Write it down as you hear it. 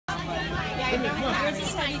Yours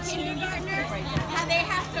is my kindergartner. How they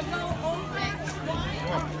have to go over it.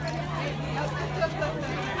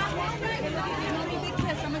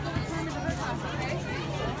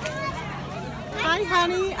 Hi,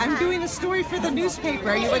 honey. I'm doing a story for the newspaper.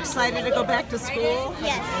 Are you excited to go back to school?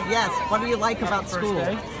 Yes. Yes. What do you like about school?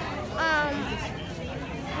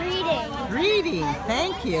 Reading. Reading.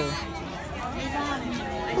 Thank you.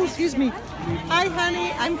 Oh, excuse me. Hi,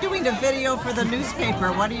 honey. I'm doing a video for the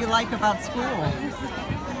newspaper. What do you like about school? A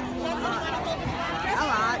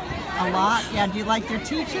lot. A lot? Yeah. Do you like your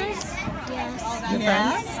teachers? Yes.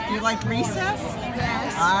 Yes. Do you like recess?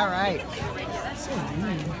 Yes. All right.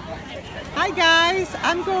 Hi guys,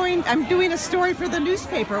 I'm doing a story for the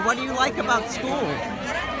newspaper. What do you like about school?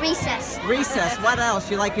 Recess. Recess. What else?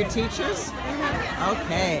 You like your teachers?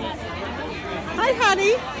 Okay. Hi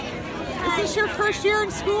honey. Is this your first year in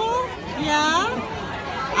school? Yeah?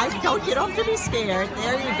 I told you don't have to be scared.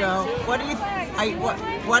 There you go. What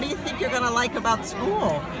do you think you're gonna like about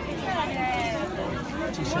school?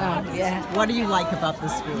 Yeah. What do you like about the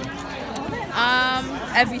school?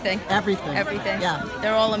 Everything. Everything. Everything. Yeah.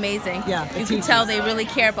 They're all amazing. Yeah. You can tell they really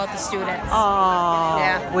care about the students. Oh.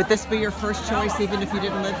 Yeah. Would this be your first choice even if you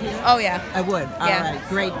didn't live here? Oh yeah. I would. All Yeah. right.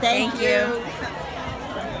 Great. Thank you.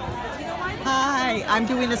 Hi. I'm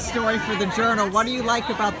doing a story for the Journal. What do you like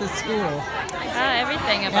about the school?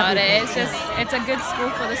 Everything about Everything, it. It's a good school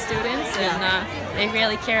for the students, and they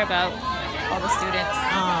really care about all the students.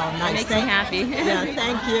 Oh, nice. It makes me happy. Yeah,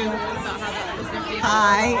 thank you.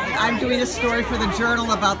 Hi, I'm doing a story for the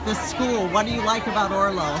Journal about this school. What do you like about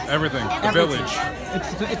Orlo? Everything. The Everything. village.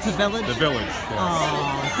 It's a village? The village. Yeah.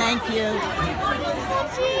 Oh, thank you.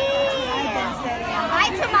 By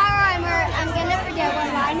tomorrow, I'm gonna forget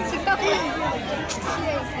what line to go.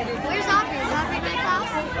 Where's Aubrey? Is Aubrey in my class?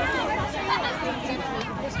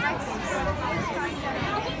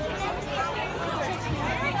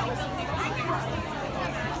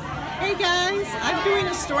 Hey guys, I'm doing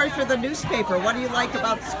a story for the newspaper. What do you like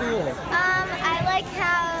about school? I like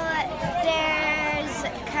how there's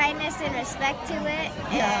kindness and respect to it,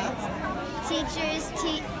 and teachers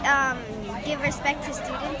give respect to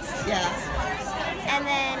students. Yeah. And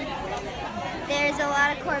then there's a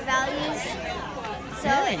lot of core values. So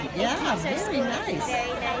Very, it keeps yeah, our very school nice.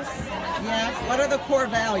 very nice. Yeah. What are the core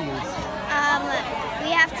values? We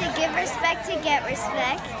have to give respect to get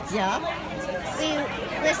respect. Yeah. We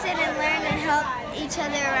listen and learn and help each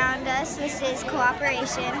other around us, which is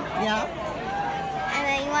cooperation. Yeah. And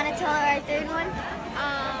then you want to tell our third one?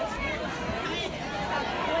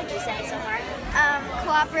 What did you say so far?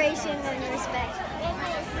 Cooperation and respect.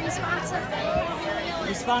 Responsibility.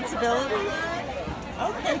 Responsibility?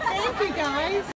 Okay, thank you guys.